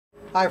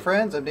Hi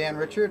friends, I'm Dan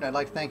Richard, and I'd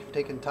like to thank you for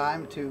taking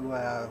time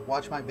to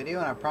watch my video,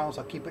 and I promise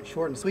I'll keep it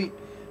short and sweet.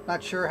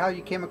 Not sure how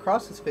you came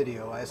across this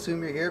video. I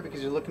assume you're here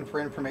because you're looking for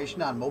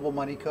information on mobile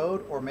money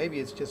code, or maybe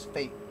it's just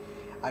fate.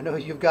 I know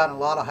you've gotten a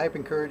lot of hype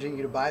encouraging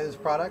you to buy this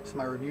product, so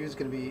my review is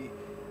going to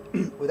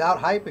be without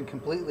hype and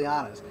completely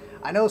honest.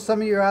 I know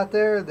some of you are out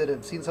there that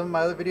have seen some of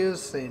my other videos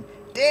saying,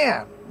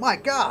 Dan, my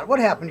God, what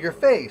happened to your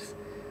face?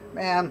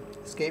 Man,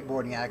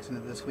 skateboarding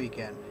accident this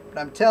weekend. But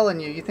I'm telling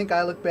you, you think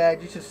I look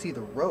bad, you should see the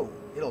road.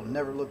 It'll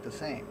never look the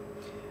same.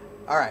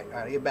 Alright,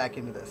 get back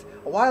into this.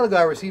 A while ago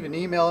I received an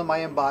email in my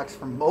inbox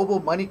from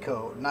Mobile Money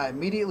Code, and I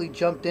immediately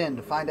jumped in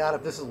to find out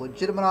if this is a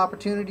legitimate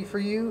opportunity for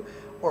you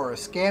or a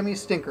scammy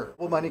stinker.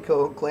 Mobile Money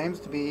Code claims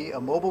to be a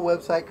mobile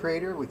website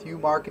creator with you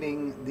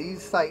marketing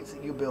these sites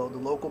that you build to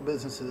local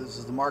businesses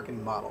as the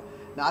marketing model.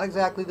 Not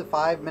exactly the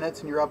 5 minutes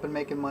and you're up and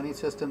making money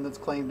system that's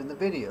claimed in the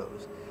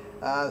videos.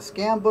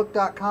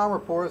 Scambook.com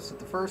reports that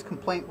the first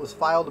complaint was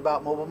filed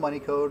about Mobile Money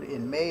Code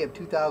in May of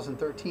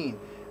 2013.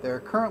 There are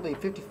currently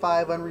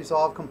 55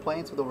 unresolved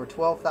complaints with over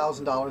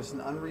 $12,000 in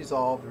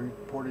unresolved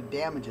reported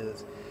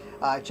damages.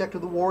 I checked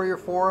with the Warrior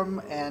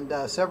Forum, and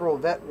several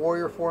Vet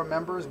Warrior Forum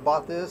members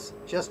bought this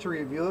just to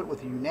review it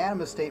with a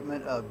unanimous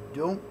statement of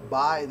don't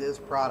buy this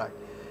product.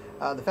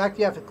 The fact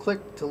you have to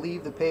click to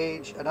leave the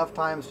page enough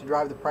times to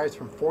drive the price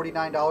from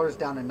 $49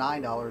 down to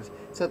 $9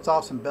 sets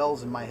off some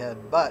bells in my head,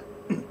 but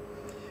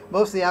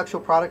most of the actual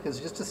product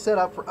is just a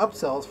setup for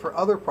upsells for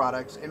other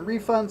products, and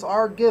refunds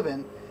are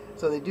given.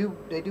 So they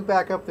do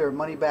back up their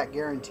money back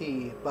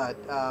guarantee, but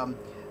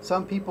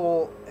some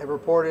people have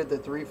reported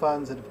that the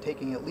refunds have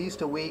taken at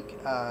least a week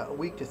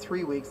to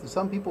 3 weeks, and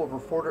some people have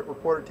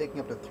reported taking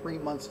up to 3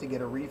 months to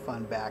get a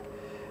refund back.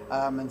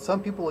 And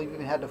some people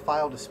even had to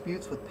file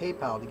disputes with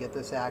PayPal to get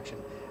this action.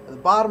 The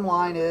bottom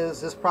line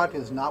is this product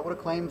is not what it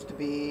claims to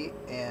be,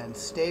 and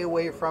stay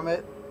away from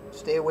it.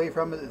 Stay away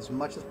from it as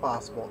much as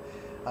possible.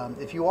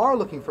 If you are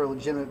looking for a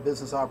legitimate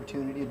business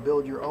opportunity to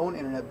build your own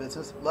internet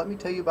business, let me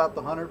tell you about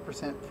the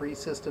 100% free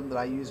system that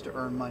I use to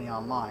earn money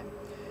online.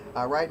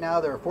 Right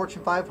now there are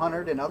Fortune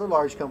 500 and other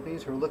large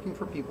companies who are looking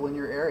for people in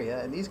your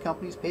area, and these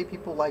companies pay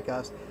people like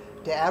us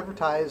to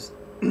advertise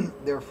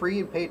their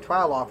free and paid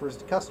trial offers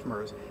to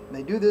customers. And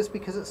they do this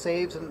because it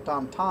saves them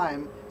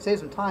time, and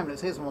it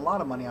saves them a lot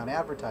of money on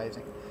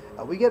advertising.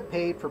 We get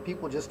paid for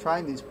people just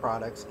trying these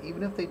products.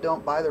 Even if they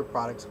don't buy their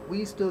products,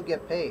 we still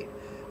get paid.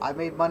 I've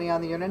made money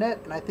on the internet,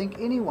 and I think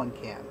anyone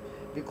can.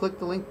 If you click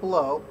the link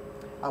below,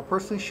 I'll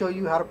personally show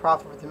you how to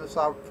profit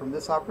from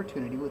this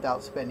opportunity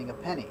without spending a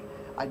penny.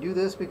 I do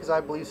this because I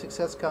believe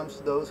success comes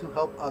to those who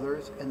help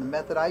others, and the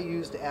method I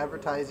use to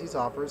advertise these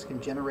offers can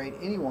generate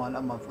anyone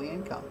a monthly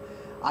income.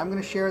 I'm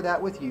going to share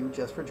that with you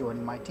just for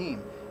joining my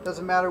team. It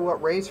doesn't matter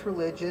what race,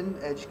 religion,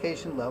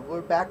 education level,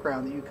 or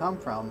background that you come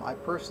from. I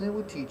personally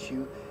will teach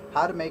you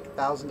how to make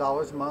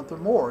 $1,000 a month or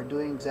more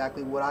doing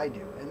exactly what I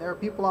do. And there are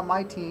people on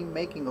my team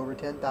making over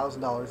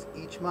 $10,000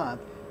 each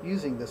month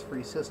using this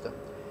free system.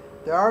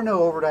 There are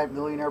no overnight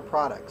millionaire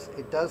products.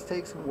 It does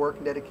take some work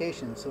and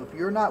dedication, so if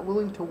you're not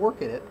willing to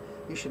work at it,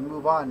 you should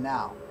move on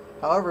now.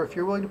 However, if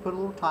you're willing to put a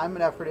little time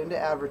and effort into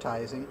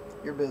advertising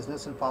your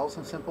business and follow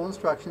some simple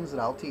instructions that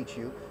I'll teach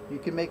you, you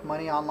can make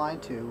money online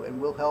too,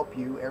 and we'll help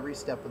you every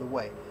step of the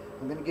way.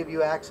 I'm going to give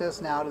you access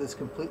now to this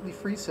completely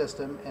free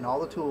system and all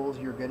the tools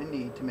you're going to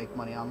need to make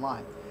money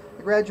online.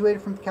 I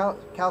graduated from the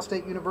Cal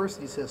State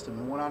University system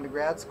and went on to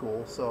grad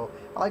school, so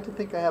I like to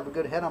think I have a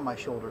good head on my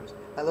shoulders.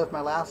 I left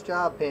my last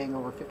job paying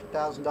over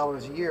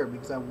 $50,000 a year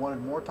because I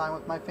wanted more time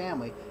with my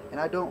family, and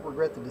I don't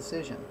regret the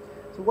decision.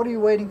 So what are you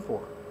waiting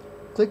for?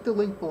 Click the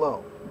link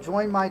below.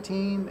 Join my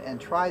team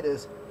and try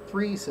this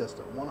free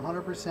system,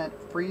 100%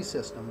 free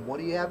system.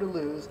 What do you have to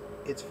lose?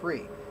 It's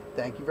free.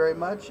 Thank you very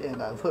much,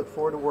 and I look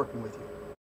forward to working with you.